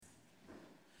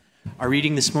Our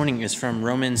reading this morning is from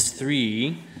Romans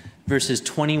 3, verses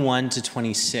 21 to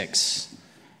 26.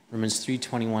 Romans 3,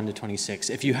 21 to 26.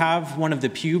 If you have one of the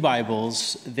Pew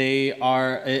Bibles,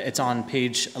 it's on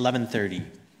page 1130, if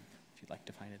you'd like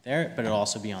to find it there, but it'll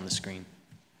also be on the screen.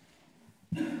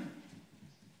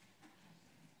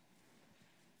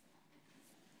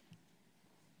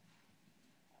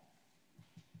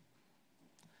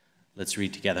 Let's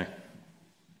read together.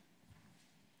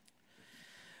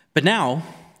 But now,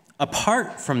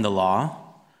 apart from the law,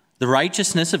 the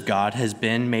righteousness of God has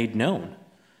been made known,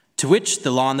 to which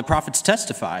the law and the prophets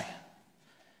testify.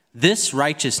 This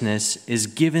righteousness is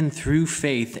given through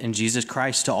faith in Jesus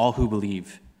Christ to all who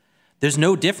believe. There's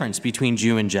no difference between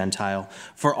Jew and Gentile,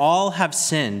 for all have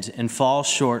sinned and fall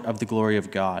short of the glory of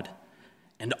God,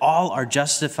 and all are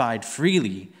justified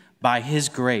freely by his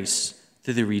grace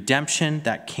through the redemption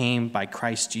that came by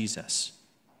Christ Jesus.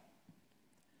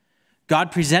 God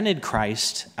presented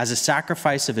Christ as a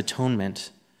sacrifice of atonement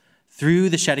through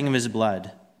the shedding of his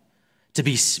blood to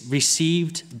be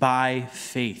received by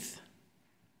faith.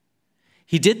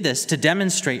 He did this to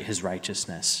demonstrate his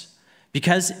righteousness,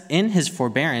 because in his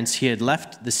forbearance he had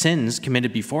left the sins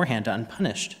committed beforehand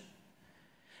unpunished.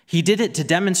 He did it to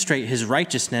demonstrate his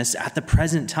righteousness at the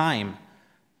present time,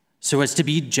 so as to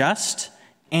be just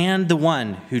and the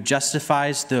one who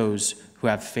justifies those who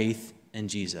have faith in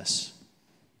Jesus.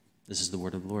 This is the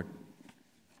word of the Lord.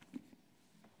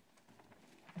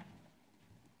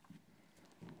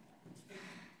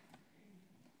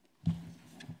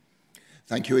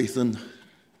 Thank you, Ethan.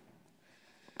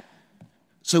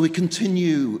 So we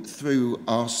continue through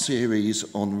our series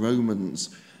on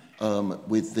Romans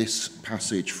with this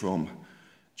passage from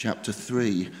chapter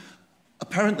 3.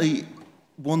 Apparently,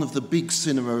 one of the big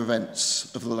cinema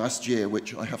events of the last year,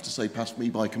 which I have to say passed me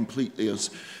by completely, as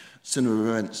cinema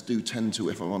events do tend to,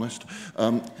 if I'm honest,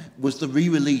 was the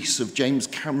re-release of James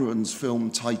Cameron's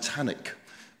film Titanic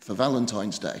for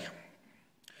Valentine's Day.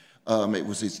 It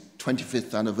was his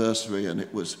 25th anniversary, and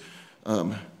it was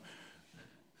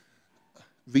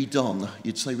redone.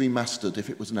 You'd say remastered if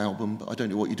it was an album, but I don't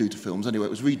know what you do to films. Anyway, it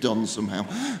was redone somehow.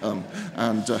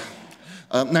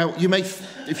 Now, you may,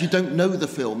 if you don't know the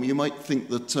film, you might think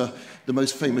that the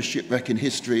most famous shipwreck in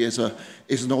history is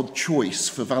an odd choice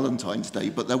for Valentine's Day,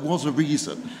 but there was a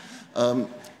reason.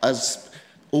 As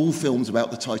all films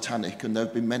about the Titanic, and there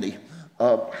have been many,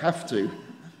 have to,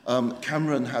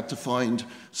 Cameron had to find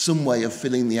some way of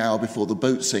filling the hour before the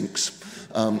boat sinks.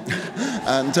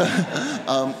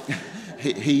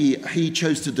 He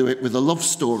chose to do it with a love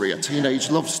story, a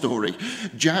teenage love story.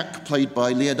 Jack, played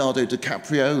by Leonardo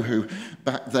DiCaprio, who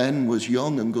back then was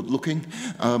young and good-looking,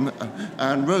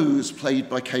 and Rose, played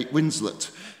by Kate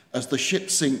Winslet. As the ship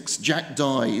sinks, Jack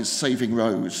dies, saving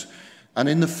Rose. And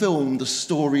in the film, the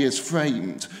story is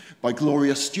framed by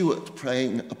Gloria Stewart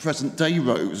playing a present-day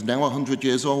Rose, now 100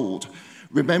 years old,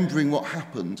 remembering what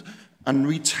happened and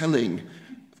retelling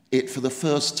it for the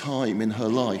first time in her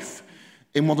life.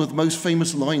 In one of the most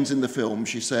famous lines in the film,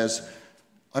 she says,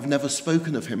 "I've never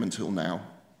spoken of him until now,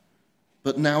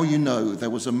 but now you know there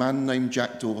was a man named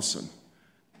Jack Dawson,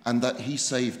 and that he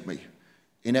saved me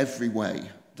in every way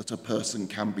that a person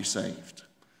can be saved."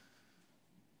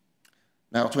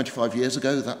 Now, 25 years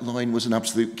ago, that line was an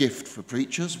absolute gift for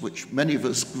preachers, which many of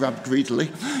us grabbed greedily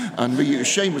and reused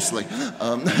shamelessly.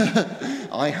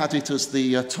 I had it as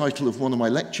the title of one of my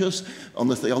lectures on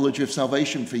the theology of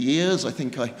salvation for years. I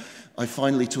think I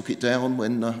finally took it down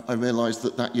when I realised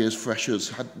that year's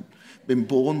freshers had been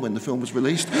born when the film was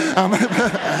released.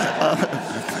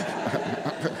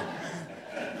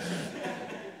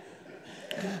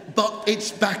 But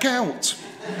it's back out.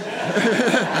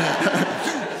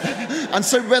 And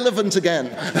so relevant again.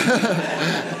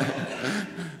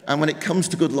 And when it comes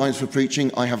to good lines for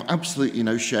preaching, I have absolutely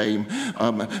no shame.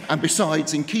 And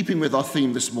besides, in keeping with our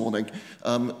theme this morning,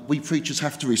 we preachers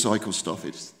have to recycle stuff.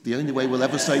 It's the only way we'll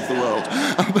ever save the world.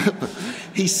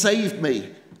 He saved me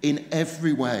in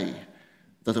every way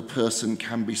that a person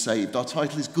can be saved. Our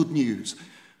title is Good News,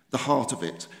 the heart of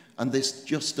it. And this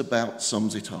just about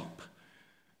sums it up.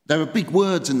 There are big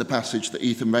words in the passage that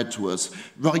Ethan read to us: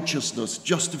 righteousness,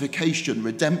 justification,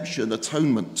 redemption,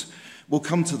 atonement. We'll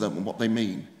come to them and what they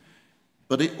mean.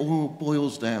 But it all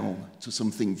boils down to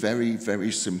something very,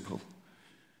 very simple.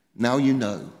 Now you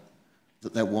know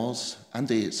that there was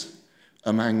and is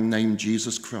a man named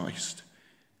Jesus Christ,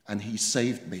 and he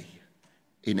saved me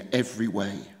in every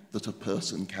way that a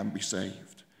person can be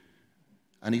saved.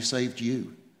 And he saved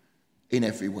you in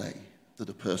every way that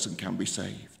a person can be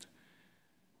saved.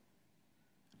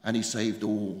 And he saved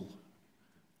all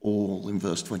in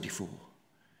verse 24,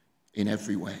 in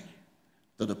every way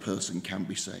that a person can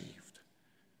be saved.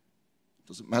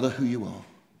 Doesn't matter who you are.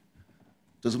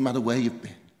 Doesn't matter where you've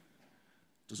been.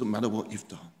 Doesn't matter what you've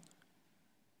done.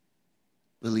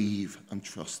 Believe and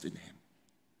trust in him.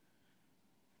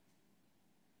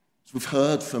 As we've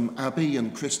heard from Abby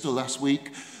and Crystal last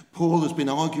week, Paul has been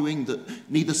arguing that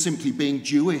neither simply being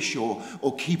Jewish or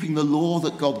keeping the law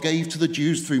that God gave to the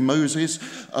Jews through Moses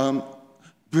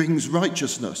brings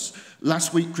righteousness.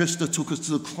 Last week, Krista took us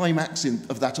to the climax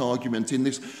of that argument in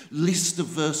this list of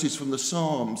verses from the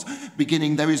Psalms,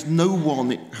 beginning, there is no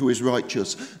one who is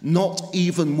righteous, not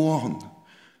even one.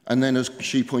 And then, as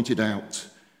she pointed out,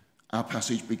 our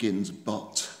passage begins,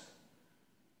 but.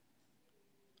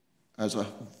 As a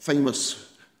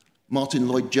famous Martin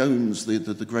Lloyd-Jones,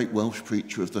 the great Welsh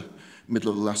preacher of the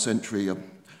middle of the last century,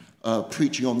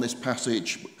 preaching on this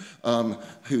passage,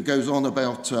 who goes on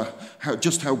about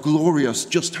how glorious,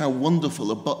 just how wonderful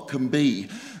a but can be.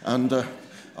 And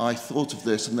I thought of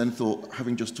this and then thought,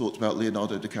 having just talked about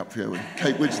Leonardo DiCaprio and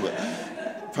Kate Winslet,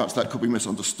 perhaps that could be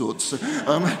misunderstood. So,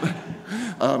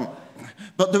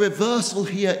 but the reversal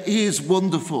here is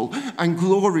wonderful and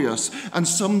glorious and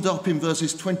summed up in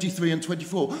verses 23 and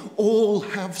 24. All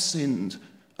have sinned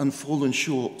and fallen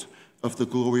short of the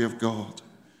glory of God.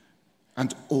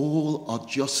 And all are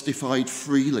justified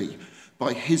freely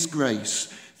by his grace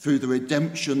through the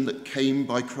redemption that came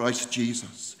by Christ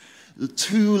Jesus. The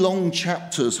 2 long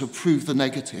chapters have proved the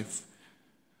negative.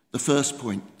 The first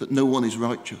point, that no one is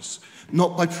righteous,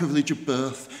 not by privilege of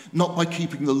birth, not by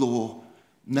keeping the law.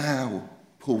 Now,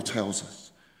 Paul tells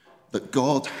us that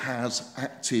God has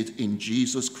acted in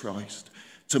Jesus Christ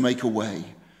to make a way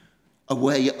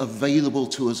available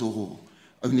to us all.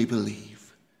 Only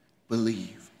believe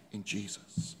in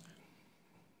Jesus.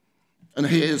 And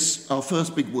here's our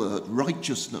first big word,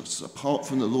 righteousness. Apart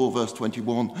from the law, verse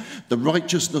 21, the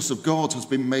righteousness of God has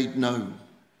been made known.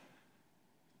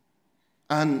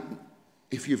 And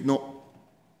if you've not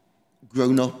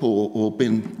grown up or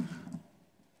been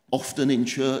often in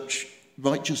church,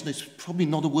 righteousness is probably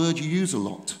not a word you use a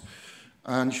lot.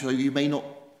 And so you may not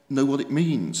know what it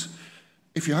means.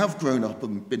 If you have grown up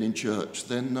and been in church,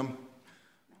 then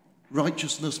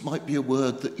righteousness might be a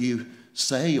word that you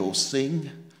say or sing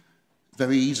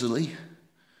very easily,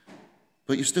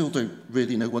 but you still don't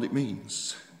really know what it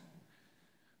means.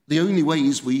 The only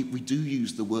ways we do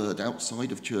use the word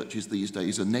outside of churches these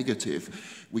days are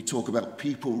negative. We talk about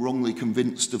people wrongly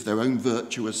convinced of their own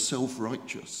virtue as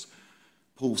self-righteous.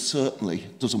 Paul certainly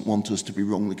doesn't want us to be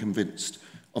wrongly convinced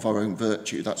of our own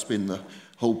virtue. That's been the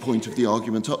whole point of the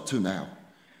argument up to now.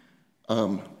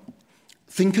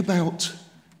 Think about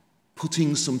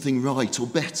putting something right, or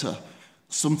better,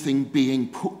 something being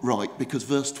put right, because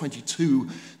verse 22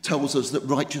 tells us that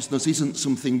righteousness isn't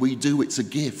something we do, it's a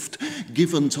gift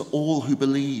given to all who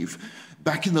believe.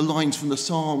 Back in the lines from the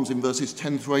Psalms in verses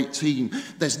 10 through 18,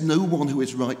 there's no one who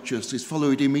is righteous, is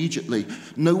followed immediately.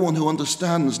 No one who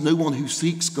understands, no one who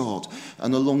seeks God,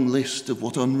 and a long list of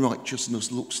what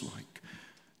unrighteousness looks like.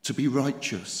 To be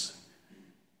righteous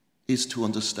is to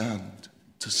understand,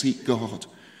 to seek God,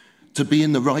 to be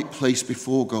in the right place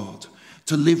before God,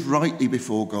 to live rightly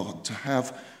before God, to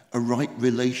have a right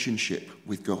relationship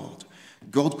with God.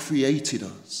 God created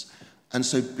us, and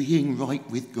so being right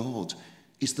with God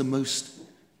is the most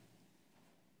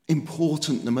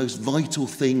important, the most vital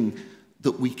thing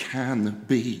that we can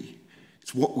be.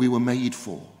 It's what we were made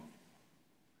for.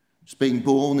 Just being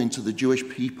born into the Jewish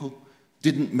people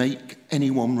didn't make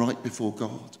anyone right before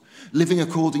God. Living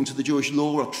according to the Jewish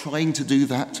law or trying to do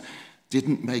that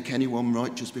didn't make anyone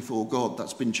righteous before God.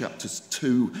 That's been chapter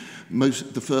 2,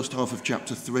 the first half of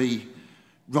chapter 3.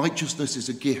 Righteousness is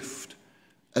a gift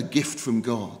from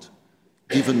God,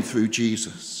 given through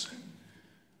Jesus.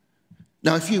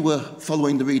 Now, if you were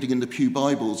following the reading in the Pew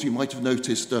Bibles, you might have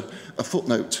noticed a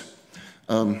footnote.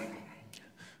 I'm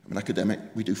an academic,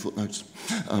 we do footnotes.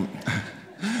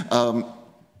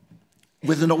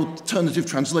 With an alternative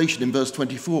translation in verse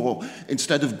 24,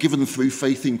 instead of given through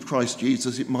faith in Christ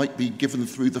Jesus, it might be given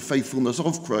through the faithfulness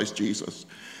of Christ Jesus.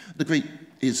 The Greek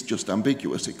is just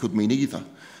ambiguous. It could mean either.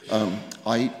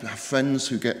 I have friends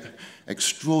who get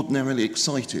extraordinarily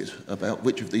excited about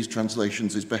which of these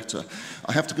translations is better.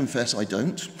 I have to confess I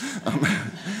don't.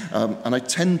 And I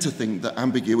tend to think that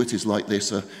ambiguities like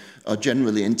this are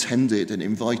generally intended and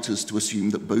invite us to assume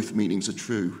that both meanings are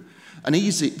true. And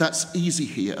that's easy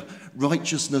here.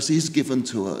 Righteousness is given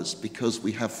to us because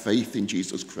we have faith in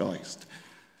Jesus Christ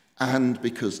and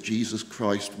because Jesus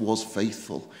Christ was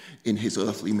faithful in his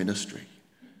earthly ministry.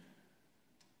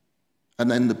 And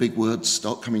then the big words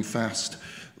start coming fast.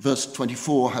 Verse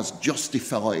 24 has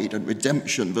justified and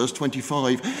redemption. Verse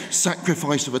 25,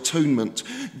 sacrifice of atonement.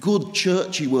 Good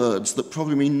churchy words that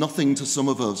probably mean nothing to some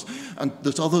of us, and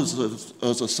that others of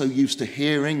us are so used to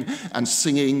hearing and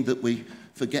singing that we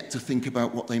forget to think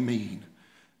about what they mean.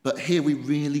 But here we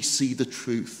really see the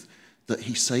truth that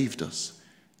he saved us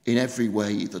in every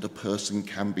way that a person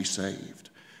can be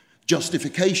saved.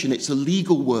 Justification, it's a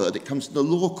legal word. It comes from the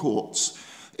law courts.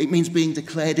 It means being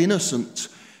declared innocent.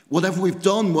 Whatever we've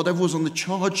done, whatever was on the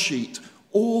charge sheet,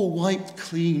 all wiped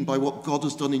clean by what God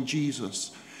has done in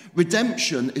Jesus.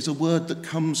 Redemption is a word that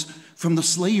comes from the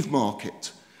slave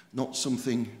market, not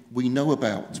something we know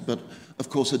about, but of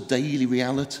course a daily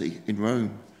reality in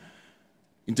Rome.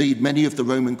 Indeed, many of the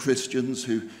Roman Christians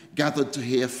who gathered to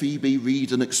hear Phoebe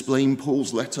read and explain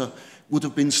Paul's letter would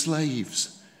have been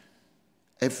slaves.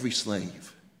 Every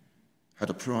slave had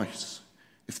a price.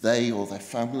 If they or their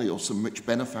family or some rich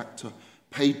benefactor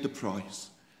paid the price,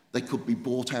 they could be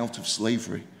bought out of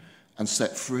slavery and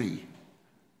set free.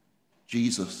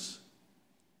 Jesus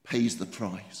pays the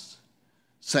price,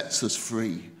 sets us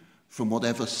free from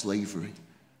whatever slavery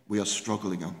we are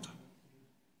struggling under.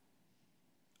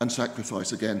 And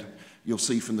sacrifice, again, you'll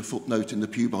see from the footnote in the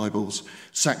Pew Bibles,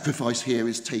 sacrifice here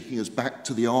is taking us back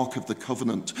to the Ark of the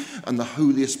Covenant and the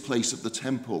holiest place of the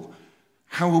temple.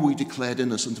 How are we declared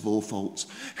innocent of all faults?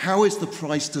 How is the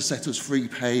price to set us free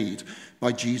paid?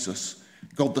 By Jesus,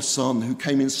 God the Son, who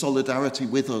came in solidarity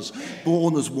with us,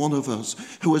 born as one of us,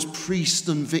 who as priest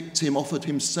and victim offered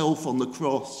himself on the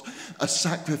cross, a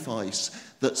sacrifice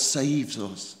that saves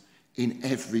us in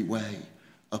every way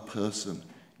a person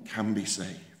can be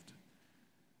saved.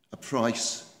 A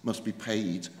price must be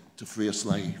paid to free a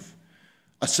slave.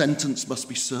 A sentence must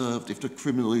be served if the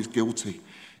criminal is guilty.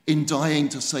 In dying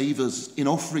to save us, in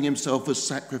offering himself as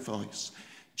sacrifice,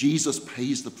 Jesus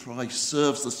pays the price,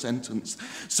 serves the sentence.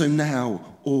 So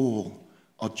now all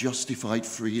are justified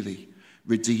freely,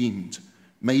 redeemed,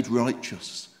 made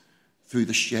righteous through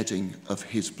the shedding of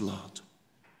his blood.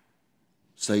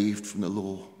 Saved from the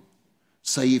law,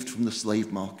 saved from the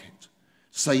slave market,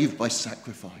 saved by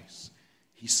sacrifice.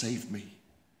 He saved me.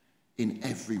 In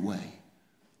every way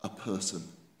a person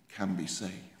can be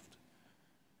saved.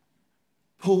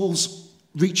 Paul's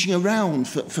reaching around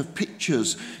for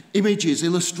pictures, images,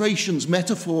 illustrations,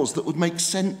 metaphors that would make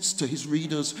sense to his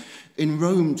readers in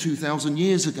Rome 2,000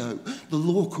 years ago. The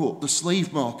law court, the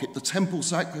slave market, the temple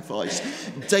sacrifice,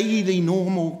 daily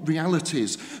normal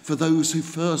realities for those who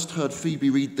first heard Phoebe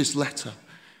read this letter.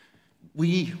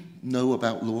 We know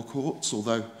about law courts,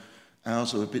 although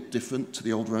ours are a bit different to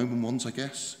the old Roman ones, I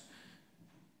guess.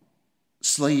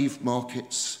 Slave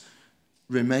markets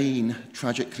remain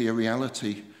tragically a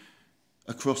reality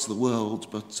across the world,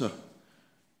 but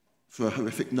for a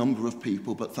horrific number of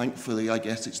people. But thankfully, I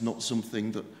guess it's not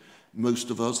something that most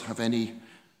of us have any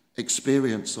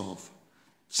experience of.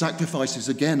 Sacrifices,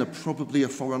 again, are probably a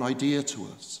foreign idea to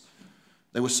us.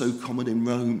 They were so common in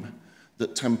Rome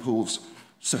that temples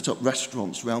set up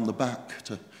restaurants round the back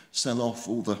to sell off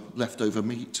all the leftover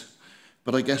meat.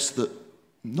 But I guess that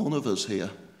none of us here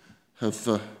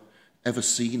have ever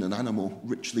seen an animal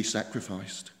richly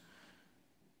sacrificed.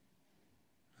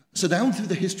 So down through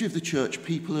the history of the church,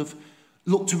 people have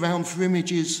looked around for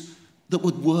images that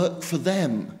would work for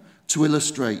them to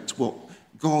illustrate what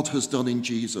God has done in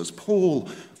Jesus. Paul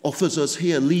offers us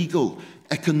here legal,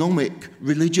 economic,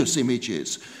 religious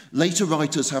images. Later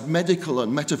writers have medical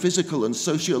and metaphysical and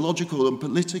sociological and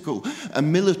political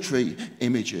and military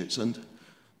images, and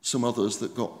some others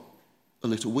that got a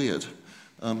little weird,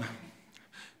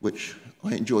 which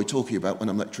I enjoy talking about when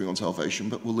I'm lecturing on salvation,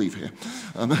 but we'll leave here.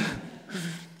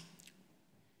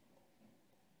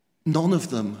 None of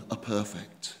them are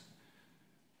perfect.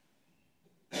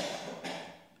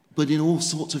 But in all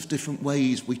sorts of different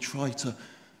ways, we try to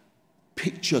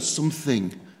picture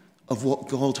something of what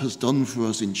God has done for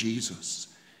us in Jesus.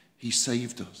 He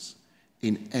saved us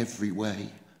in every way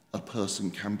a person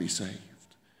can be saved.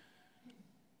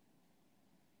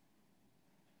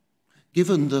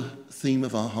 Given the theme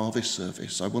of our harvest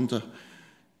service, I wonder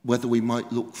whether we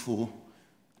might look for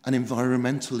an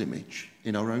environmental image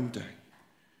in our own day.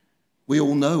 We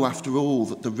all know, after all,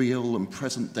 that the real and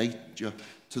present danger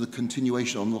to the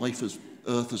continuation on life as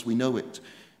Earth as we know it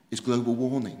is global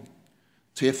warming.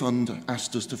 Tearfund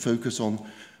asked us to focus on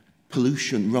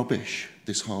pollution, rubbish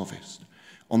this harvest,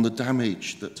 on the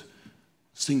damage that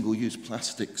single-use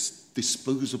plastics,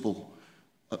 disposable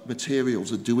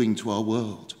materials are doing to our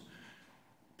world.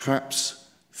 Perhaps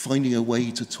finding a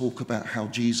way to talk about how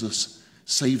Jesus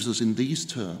saves us in these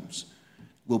terms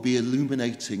will be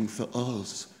illuminating for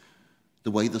us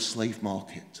the way the slave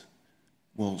market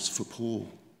was for Paul.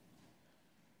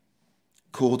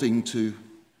 According to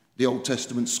the Old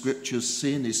Testament scriptures,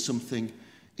 sin is something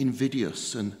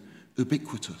invidious and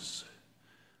ubiquitous.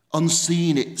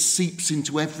 Unseen, it seeps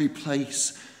into every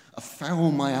place, a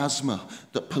foul miasma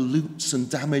that pollutes and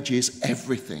damages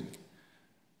everything.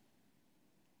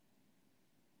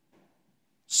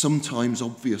 Sometimes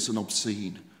obvious and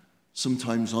obscene,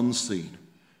 sometimes unseen,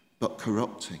 but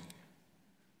corrupting.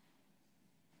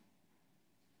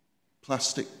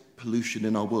 Plastic pollution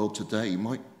in our world today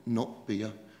might not be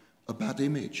a bad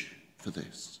image for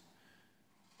this.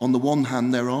 On the one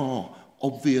hand, there are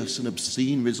obvious and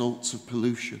obscene results of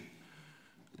pollution.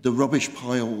 The rubbish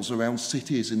piles around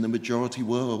cities in the majority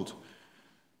world,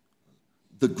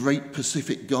 the Great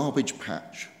Pacific Garbage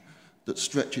Patch that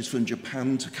stretches from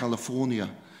Japan to California,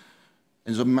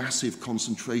 is a massive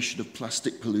concentration of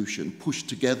plastic pollution pushed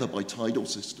together by tidal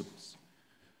systems.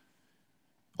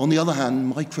 On the other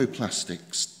hand,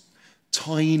 microplastics,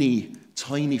 tiny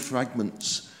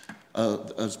fragments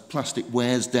as plastic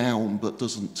wears down but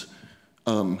doesn't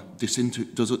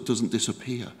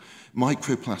disappear.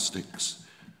 Microplastics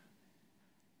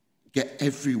get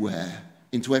everywhere,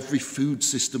 into every food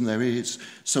system there is,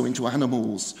 so into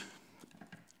animals.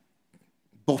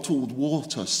 Bottled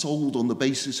water sold on the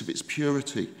basis of its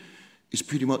purity is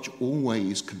pretty much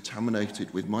always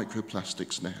contaminated with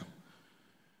microplastics now.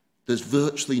 There's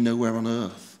virtually nowhere on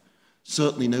Earth,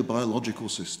 certainly no biological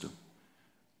system,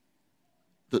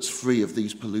 that's free of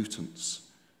these pollutants,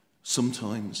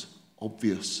 sometimes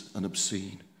obvious and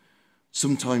obscene,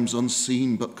 sometimes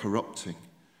unseen but corrupting,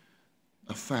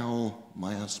 a foul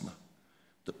miasma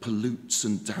that pollutes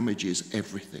and damages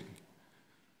everything.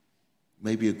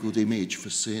 Maybe a good image for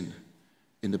sin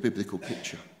in the biblical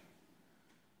picture.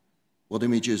 What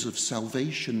images of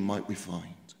salvation might we find?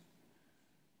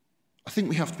 I think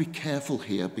we have to be careful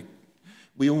here.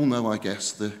 We all know, I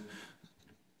guess, that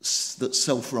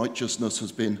self-righteousness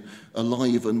has been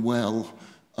alive and well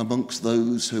amongst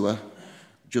those who are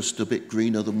just a bit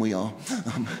greener than we are.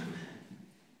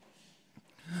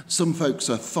 Some folks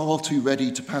are far too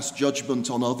ready to pass judgment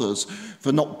on others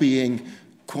for not being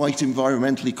quite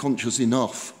environmentally conscious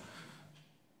enough.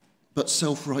 But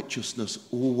self-righteousness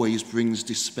always brings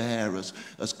despair, as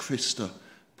Krista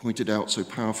pointed out so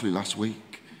powerfully last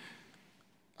week.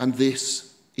 And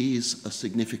this is a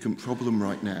significant problem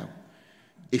right now.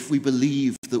 If we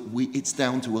believe that it's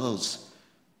down to us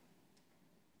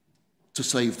to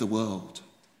save the world,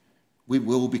 we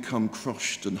will become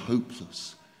crushed and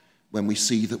hopeless when we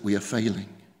see that we are failing.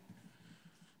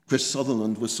 Chris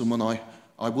Sutherland was someone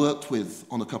I worked with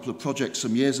on a couple of projects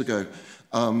some years ago.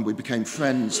 We became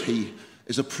friends. He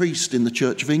is a priest in the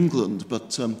Church of England,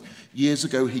 but years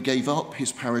ago he gave up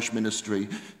his parish ministry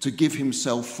to give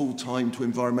himself full-time to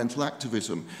environmental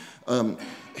activism.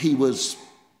 He was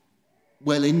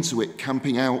well into it,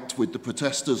 camping out with the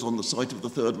protesters on the site of the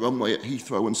third runway at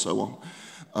Heathrow and so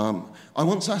on. I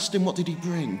once asked him what did he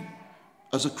bring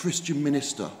as a Christian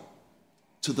minister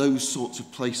to those sorts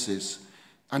of places,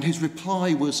 and his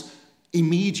reply was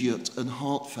immediate and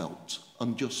heartfelt,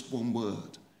 and just one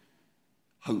word: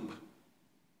 hope.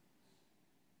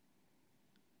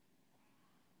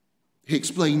 He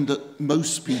explained that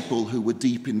most people who were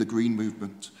deep in the Green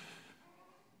movement,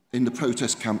 in the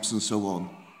protest camps and so on,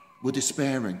 were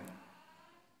despairing.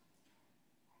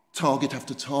 Target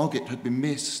after target had been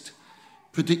missed.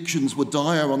 Predictions were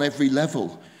dire on every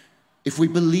level. If we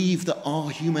believe that our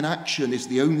human action is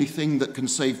the only thing that can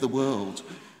save the world,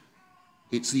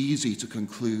 it's easy to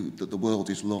conclude that the world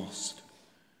is lost.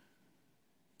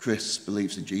 Chris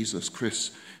believes in Jesus.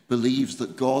 Chris believes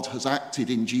that God has acted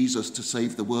in Jesus to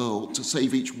save the world, to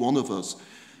save each one of us,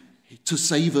 to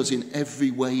save us in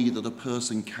every way that a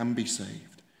person can be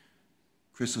saved.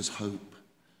 Chris has hope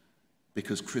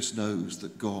because Chris knows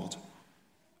that God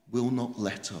will not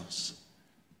let us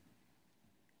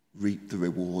reap the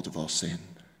reward of our sin.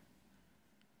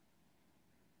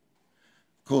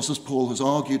 Of course, as Paul has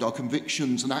argued, our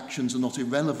convictions and actions are not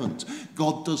irrelevant.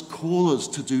 God does call us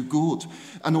to do good.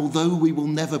 And although we will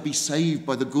never be saved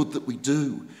by the good that we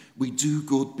do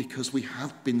good because we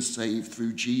have been saved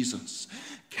through Jesus.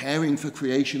 Caring for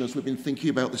creation, as we've been thinking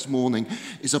about this morning,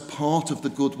 is a part of the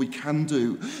good we can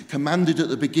do. Commanded at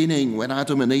the beginning when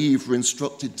Adam and Eve were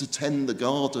instructed to tend the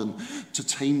garden, to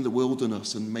tame the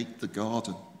wilderness and make the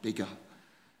garden bigger.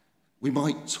 We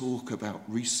might talk about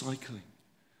recycling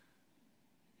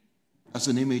as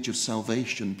an image of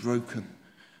salvation, broken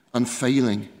and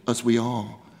failing as we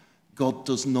are. God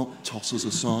does not toss us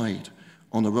aside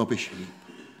on a rubbish heap,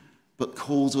 but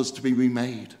calls us to be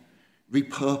remade,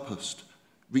 repurposed,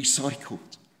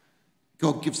 recycled.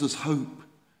 God gives us hope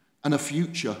and a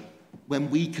future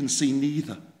when we can see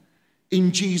neither.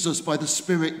 In Jesus, by the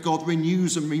Spirit, God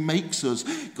renews and remakes us.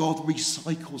 God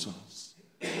recycles us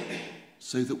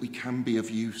so that we can be of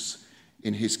use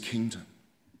in his kingdom.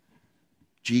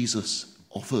 Jesus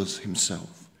offers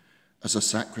himself as a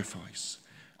sacrifice,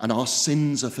 and our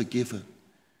sins are forgiven.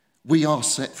 We are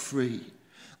set free.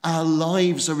 Our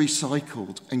lives are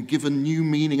recycled and given new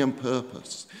meaning and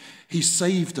purpose. He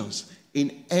saved us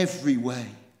in every way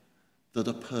that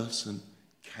a person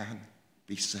can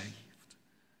be saved.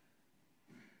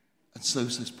 And so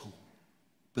says Paul,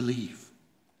 believe.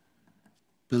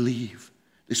 Believe.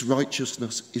 This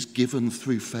righteousness is given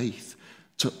through faith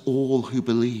to all who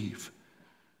believe.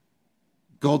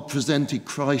 God presented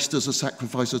Christ as a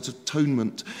sacrifice, as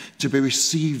atonement, to be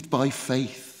received by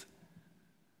faith.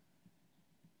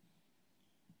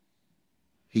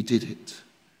 He did it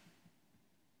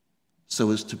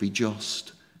so as to be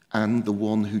just and the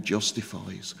one who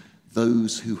justifies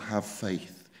those who have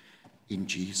faith in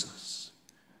Jesus.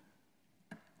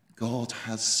 God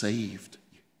has saved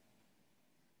you.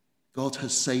 God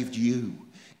has saved you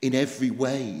in every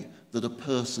way that a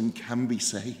person can be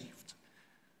saved.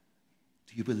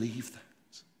 Do you believe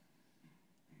that?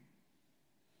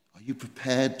 Are you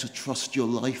prepared to trust your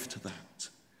life to that?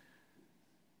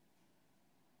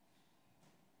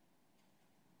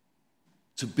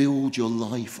 To build your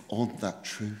life on that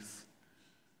truth?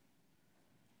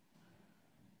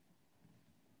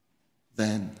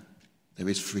 Then there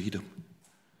is freedom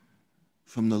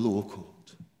from the law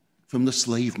court, from the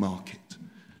slave market,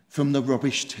 from the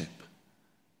rubbish tip,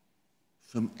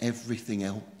 from everything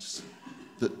else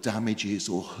that damages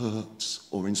or hurts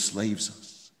or enslaves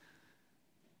us.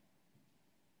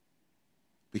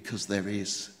 Because there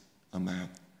is a man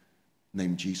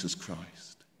named Jesus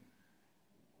Christ,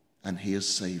 and he has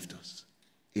saved us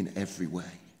in every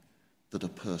way that a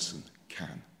person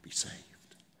can be saved.